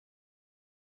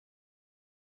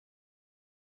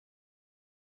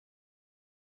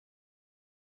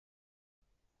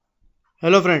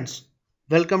Hello friends,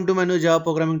 welcome to my new Java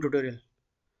programming tutorial.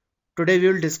 Today we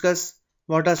will discuss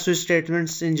what are switch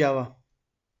statements in Java.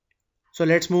 So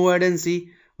let's move ahead and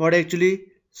see what actually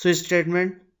switch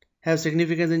statement have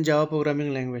significance in Java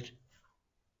programming language.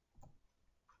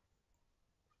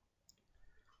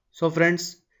 So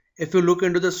friends, if you look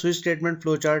into the switch statement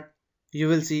flowchart, you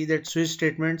will see that switch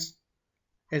statements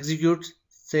executes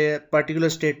say a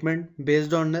particular statement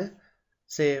based on the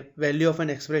say value of an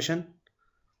expression.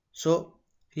 So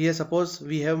here suppose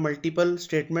we have multiple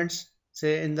statements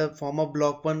say in the form of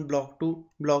block 1, block 2,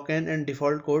 block n and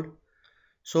default code.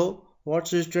 So what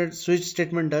switch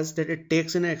statement does that it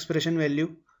takes in an expression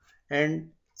value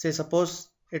and say suppose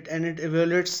it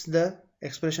evaluates the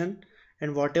expression,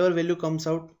 and whatever value comes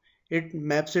out it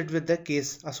maps it with the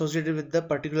case associated with the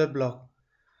particular block.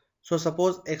 So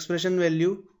suppose expression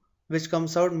value which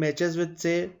comes out matches with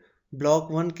say block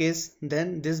 1 case,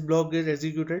 then this block gets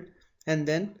executed and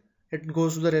then it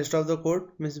goes to the rest of the code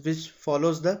which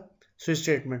follows the switch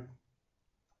statement.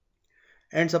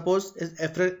 And suppose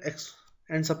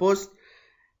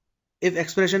if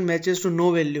expression matches to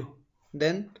no value,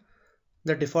 then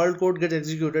the default code gets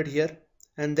executed here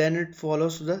and then it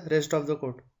follows the rest of the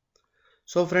code.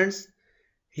 So friends,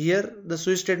 here the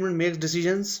switch statement makes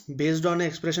decisions based on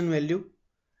expression value,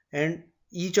 and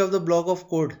each of the block of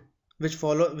code which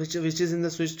is in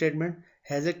the switch statement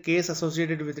has a case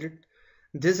associated with it.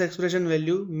 This expression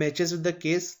value matches with the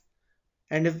case,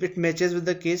 and if it matches with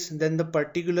the case, then the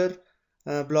particular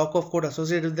block of code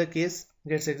associated with the case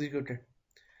gets executed.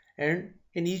 And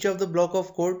in each of the block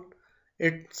of code,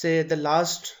 it say the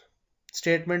last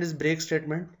statement is break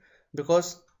statement,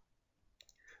 because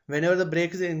whenever the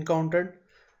break is encountered,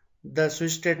 the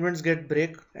switch statements get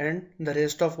break and the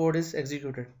rest of code is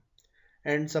executed.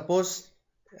 And suppose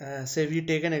say we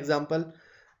take an example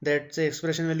that say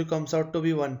expression value comes out to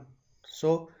be 1.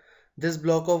 So this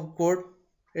block of code,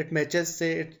 it matches,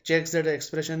 say it checks that the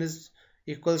expression is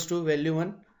equals to value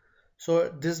 1. So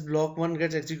this block 1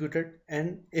 gets executed,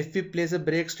 and if we place a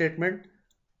break statement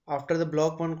after the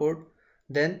block 1 code,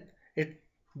 then it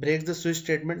breaks the switch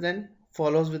statement and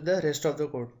follows with the rest of the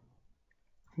code.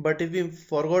 But if we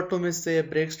forgot to miss say a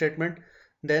break statement,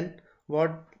 then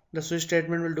what the switch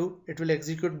statement will do, it will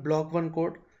execute block 1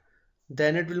 code,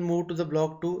 then it will move to the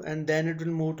block 2, and then it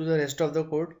will move to the rest of the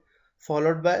code,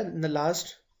 followed by in the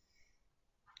last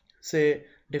say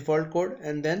default code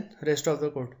and then rest of the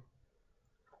code.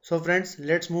 So friends,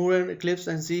 let's move in Eclipse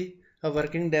and see a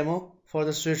working demo for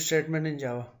the switch statement in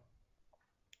Java.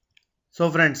 So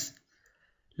friends,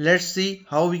 let's see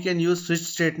how we can use switch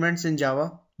statements in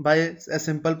Java by a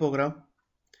simple program.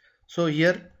 So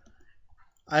here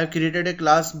I have created a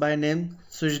class by name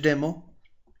switchDemo.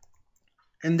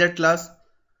 In that class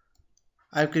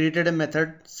I have created a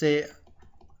method say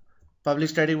public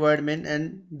static void main,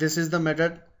 and this is the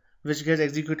method which gets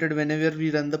executed whenever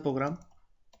we run the program.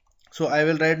 So I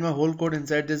will write my whole code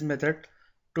inside this method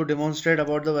to demonstrate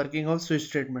about the working of switch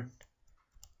statement.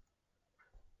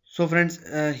 So friends,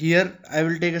 here I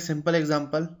will take a simple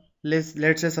example. Let's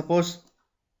say suppose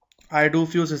I do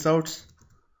few sysouts.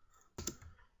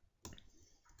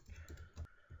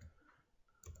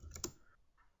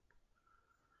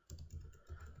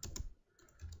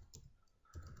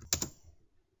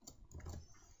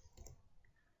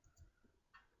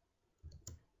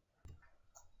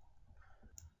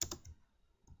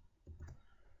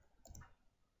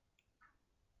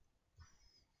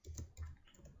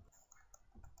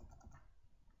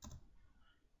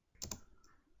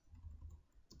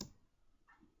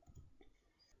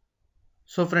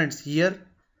 So friends, here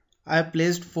I have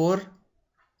placed 4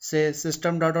 say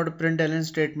system.out.println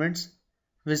statements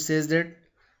which says that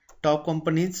top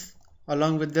companies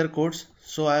along with their codes.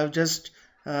 So I have just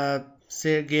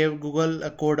say gave Google a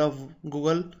code of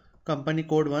Google company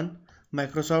code 1,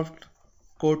 Microsoft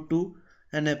code 2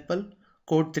 and Apple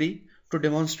code 3 to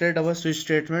demonstrate our switch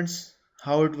statements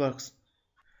how it works.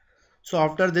 So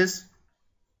after this,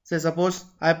 say suppose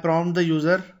I prompt the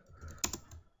user.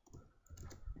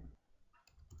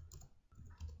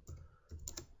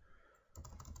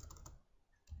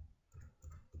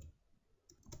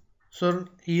 So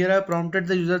here I prompted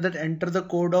the user that enter the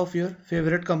code of your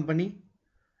favorite company,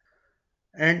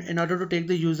 and in order to take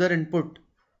the user input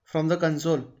from the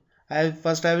console, I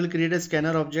will create a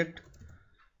scanner object.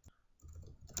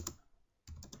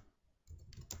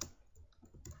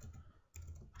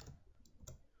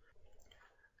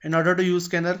 In order to use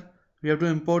scanner, we have to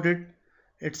import it.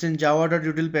 It's in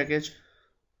java.util package.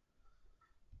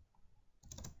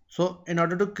 So in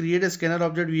order to create a scanner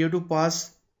object, we have to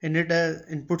pass in it an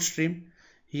input stream.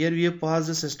 Here we have passed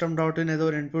the system.in as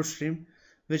our input stream,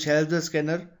 which helps the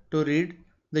scanner to read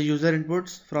the user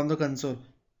inputs from the console.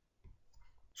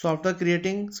 So after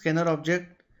creating scanner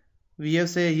object, we have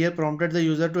say here prompted the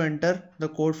user to enter the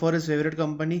code for his favorite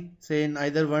company, say in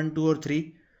either 1, 2 or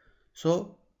 3.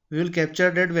 So we will capture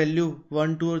that value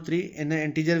 1, 2 or 3 in an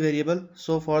integer variable.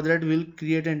 So for that we will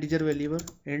create an integer variable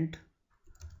int.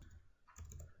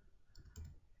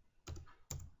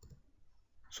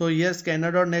 So here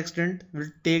scanner.nextInt will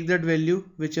take that value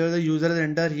whichever the user has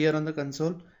entered here on the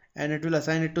console, and it will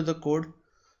assign it to the code.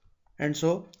 And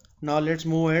so now let's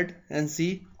move ahead and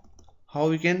see how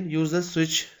we can use the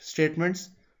switch statements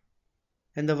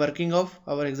in the working of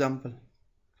our example.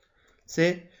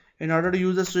 Say in order to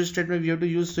use the switch statement, we have to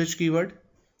use switch keyword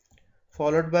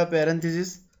followed by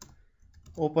parenthesis,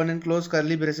 open and close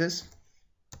curly braces,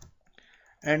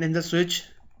 and in the switch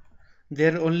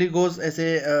there only goes as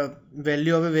a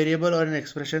value of a variable or an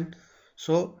expression.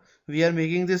 So we are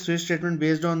making this switch statement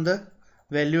based on the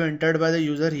value entered by the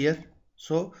user here.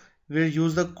 So we'll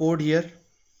use the code here.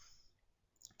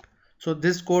 So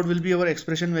this code will be our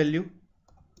expression value,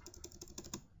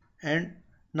 and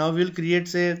now we'll create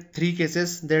say 3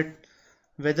 cases that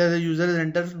whether the user has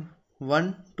entered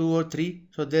 1, 2 or 3.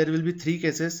 So there will be 3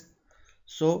 cases.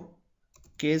 So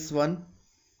case 1,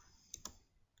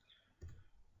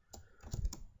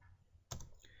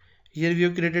 here we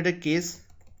have created a case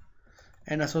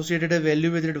and associated a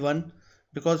value with it 1,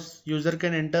 because user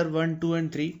can enter 1, 2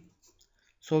 and 3.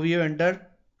 So we have entered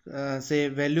say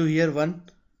value here 1,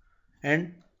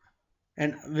 and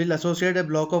we'll associate a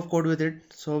block of code with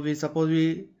it. So we suppose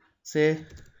we say,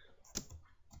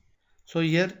 so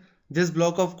here this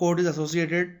block of code is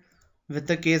associated with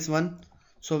the case 1.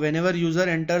 So whenever user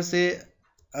enters a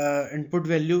input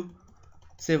value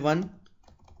say 1,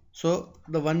 so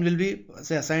the 1 will be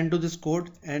say assigned to this code,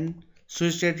 and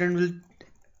switch statement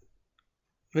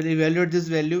will evaluate this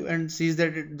value and sees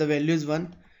that the value is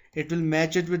 1. It will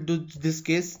match it with this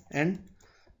case, and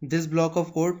this block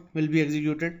of code will be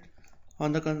executed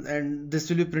on the and this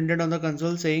will be printed on the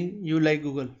console saying you like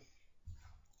Google.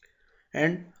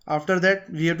 And after that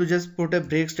we have to just put a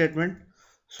break statement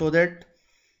so that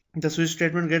the switch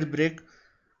statement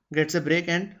gets a break,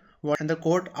 and the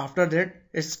code after that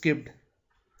is skipped.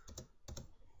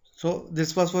 So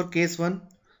this was for case 1.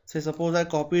 Say suppose I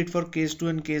copy it for case 2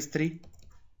 and case 3.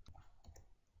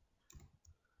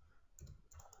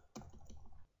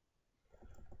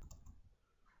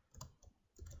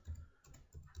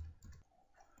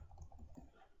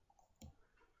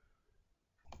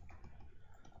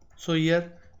 So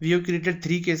here we have created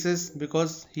 3 cases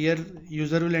because here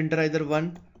user will enter either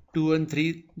 1, 2 and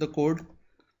 3 the code.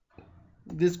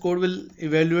 This code will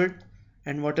evaluate,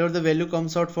 and whatever the value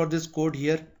comes out for this code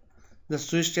here, the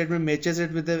switch statement matches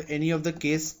it with any of the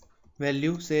case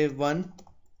value, say 1,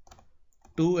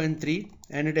 2 and 3,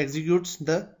 and it executes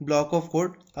the block of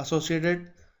code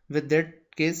associated with that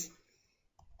case.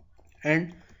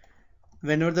 And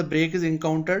whenever the break is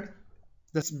encountered,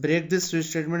 break this switch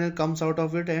statement and comes out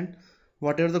of it, and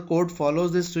whatever the code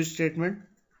follows this switch statement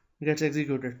gets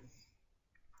executed.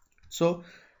 So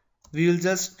we will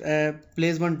just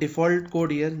place one default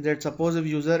code here, that suppose if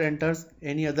user enters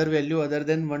any other value other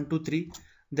than 1, 2, 3,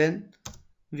 then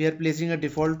we are placing a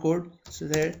default code. So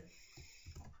that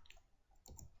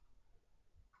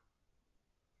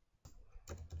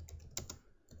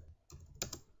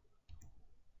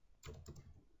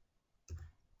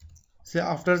say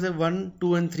after the 1,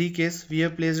 2 and 3 case we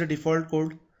have placed a default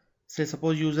code. Say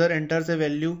suppose user enters a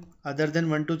value other than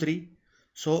 1, 2, 3.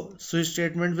 So switch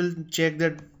statement will check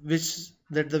that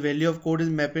the value of code is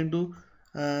mapping to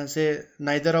say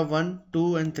neither of 1,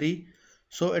 2 and 3.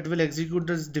 So it will execute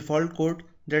this default code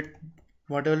that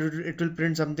whatever it will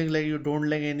print something like you don't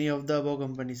like any of the above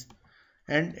companies,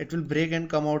 and it will break and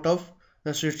come out of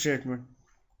the switch statement.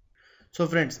 So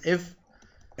friends, if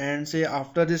and say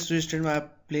after this switch statement I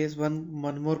place one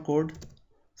more code,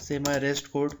 say my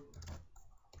rest code,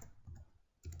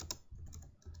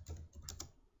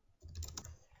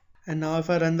 and now if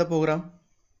I run the program,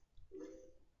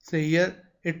 say here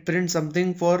it prints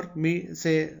something for me.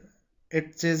 Say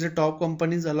it says the top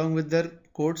companies along with their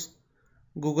codes.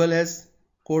 Google has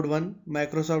code 1,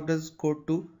 Microsoft has code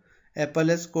 2, Apple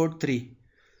has code 3.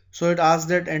 So it asks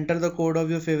that enter the code of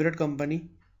your favorite company.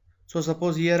 So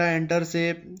suppose here I enter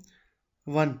say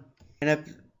 1 and I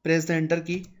press the enter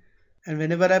key, and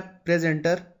whenever I press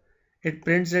enter it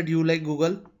prints that you like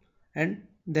Google, and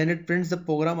then it prints the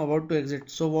program about to exit.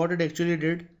 So what it actually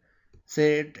did,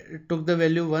 say it took the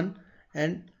value 1,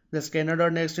 and the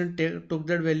scanner.nextInt took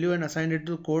that value and assigned it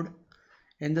to code.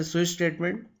 In the switch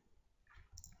statement,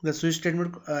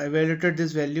 evaluated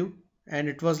this value, and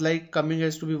it was like coming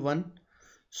as to be 1.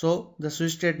 So the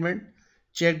switch statement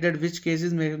checked that which case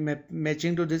is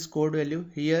matching to this code value.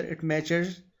 Here it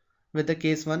matches with the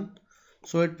case 1.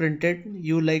 So it printed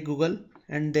you like Google,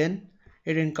 and then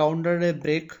it encountered a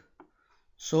break.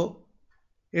 So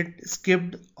it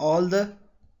skipped all the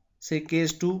say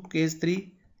case 2, case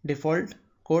 3 default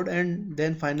code, and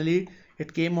then finally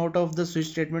it came out of the switch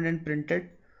statement and printed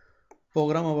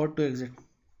program about to exit.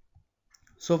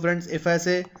 So friends, if I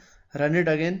say run it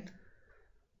again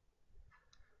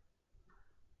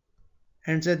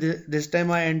and say this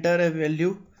time I enter a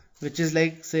value which is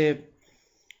like say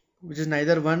which is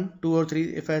neither 1, 2 or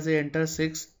 3. If I say enter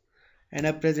 6 and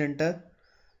I press enter,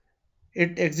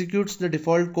 it executes the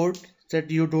default code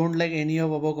that you don't like any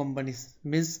of above companies.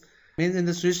 Means in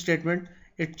the switch statement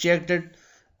it checked that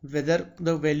whether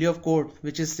the value of code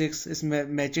which is 6 is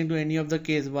matching to any of the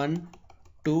case 1,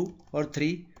 2 or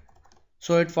 3.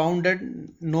 So it found that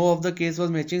no of the case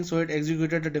was matching, so it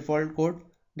executed the default code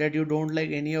that you don't like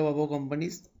any of above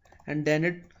companies, and then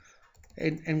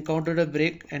it encountered a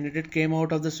break and it came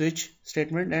out of the switch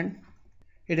statement and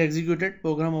it executed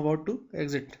program about to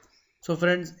exit. So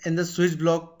friends, in the switch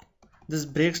block, this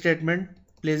break statement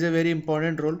plays a very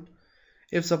important role.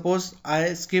 If suppose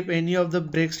I skip any of the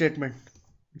break statement,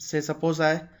 say suppose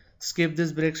I skip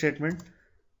this break statement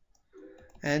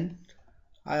and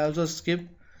I also skip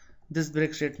this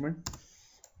break statement,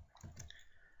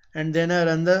 and then I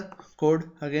run the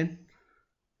code again,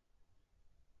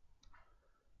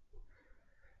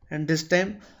 and this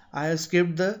time I have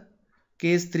skipped the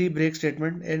case 3 break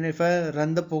statement, and if I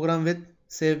run the program with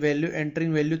say value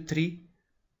entering value 3,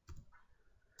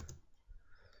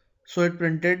 so it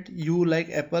printed you like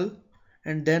Apple,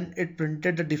 and then it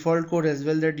printed the default code as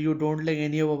well that you don't like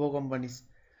any of our companies.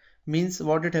 Means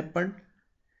what it happened,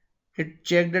 it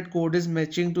checked that code is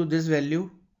matching to this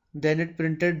value, then it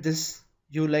printed this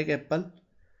you like Apple,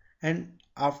 and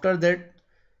after that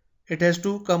it has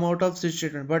to come out of switch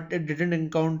statement, but it didn't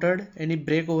encounter any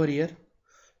break over here.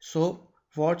 So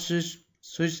what switch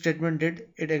statement did,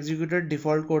 it executed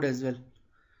default code as well,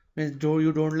 means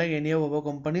you don't like any of our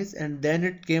companies, and then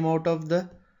it came out of the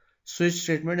switch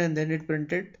statement and then it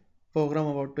printed program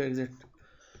about to exit.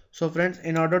 So friends,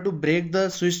 in order to break the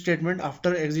switch statement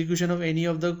after execution of any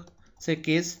of the say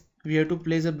case, we have to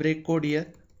place a break code here.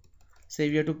 Say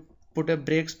we have to put a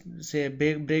break, say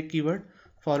break keyword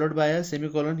followed by a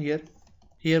semicolon here.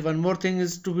 Here one more thing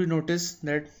is to be noticed,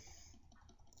 that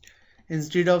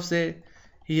instead of say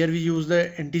here we use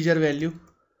the integer value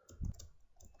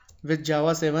with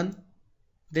Java 7,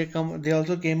 they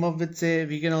also came up with say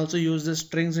we can also use the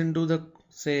strings into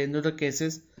the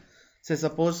cases. Say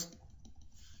suppose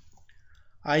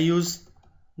I use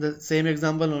the same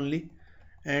example only,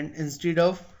 and instead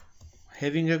of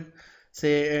having a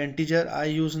say integer, I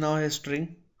use now a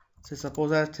string. So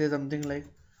suppose I say something like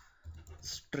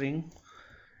string,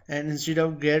 and instead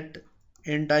of get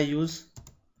int I use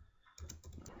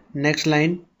next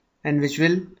line, and which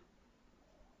will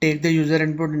take the user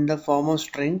input in the form of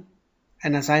string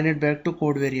and assign it back to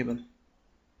code variable.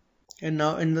 And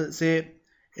now in the say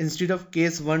instead of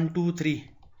case 1, 2, 3,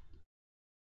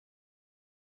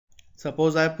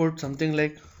 suppose I put something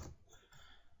like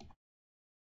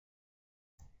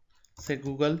say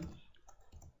Google,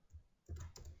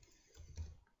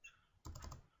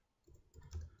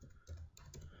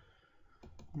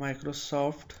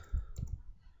 Microsoft,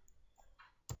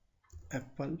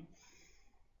 Apple.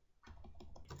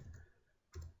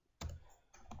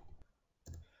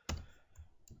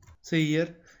 So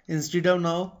here instead of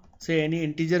now say any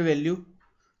integer value,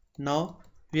 now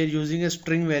we are using a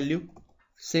string value,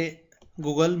 say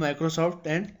Google, Microsoft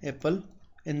and Apple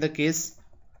in the case.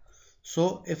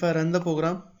 So if I run the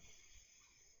program,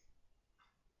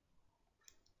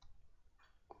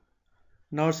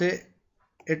 now say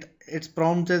its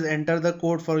prompt says enter the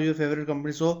code for your favorite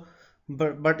company. So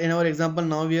but in our example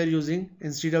now we are using,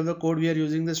 instead of the code we are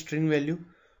using the string value.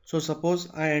 So suppose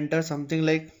I enter something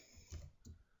like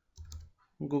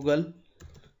Google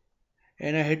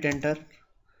and I hit enter,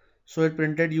 so it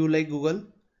printed you like Google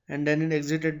and then it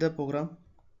exited the program.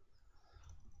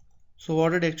 So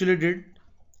what it actually did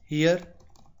here,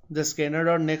 the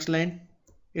scanner.next line,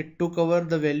 it took over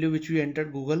the value which we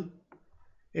entered Google,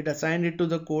 it assigned it to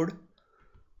the code,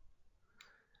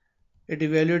 it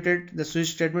evaluated the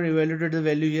switch statement, evaluated the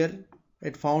value here,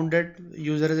 it found that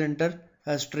user has entered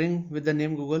a string with the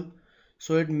name Google,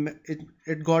 so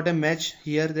it got a match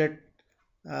here that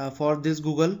for this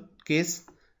Google case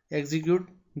execute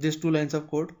these two lines of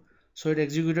code. So it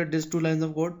executed these two lines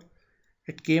of code,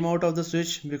 it came out of the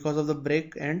switch because of the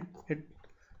break, and it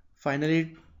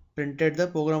finally printed the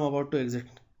program about to exit.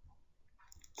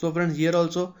 So friends, here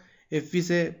also if we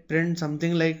say print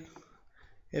something like,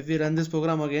 if we run this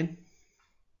program again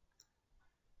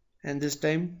and this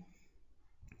time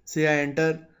say I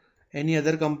enter any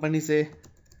other company, say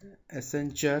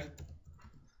Accenture,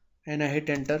 and I hit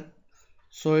enter,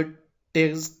 so it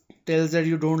takes tells that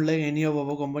you don't like any of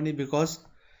our company, because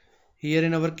here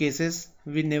in our cases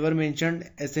we never mentioned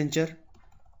Accenture,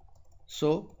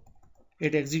 so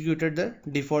it executed the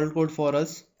default code for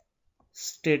us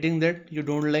stating that you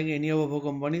don't like any of our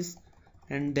companies,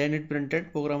 and then it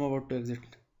printed program about to exit.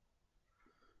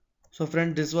 So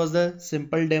friend, this was the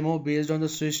simple demo based on the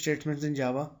switch statements in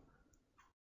Java.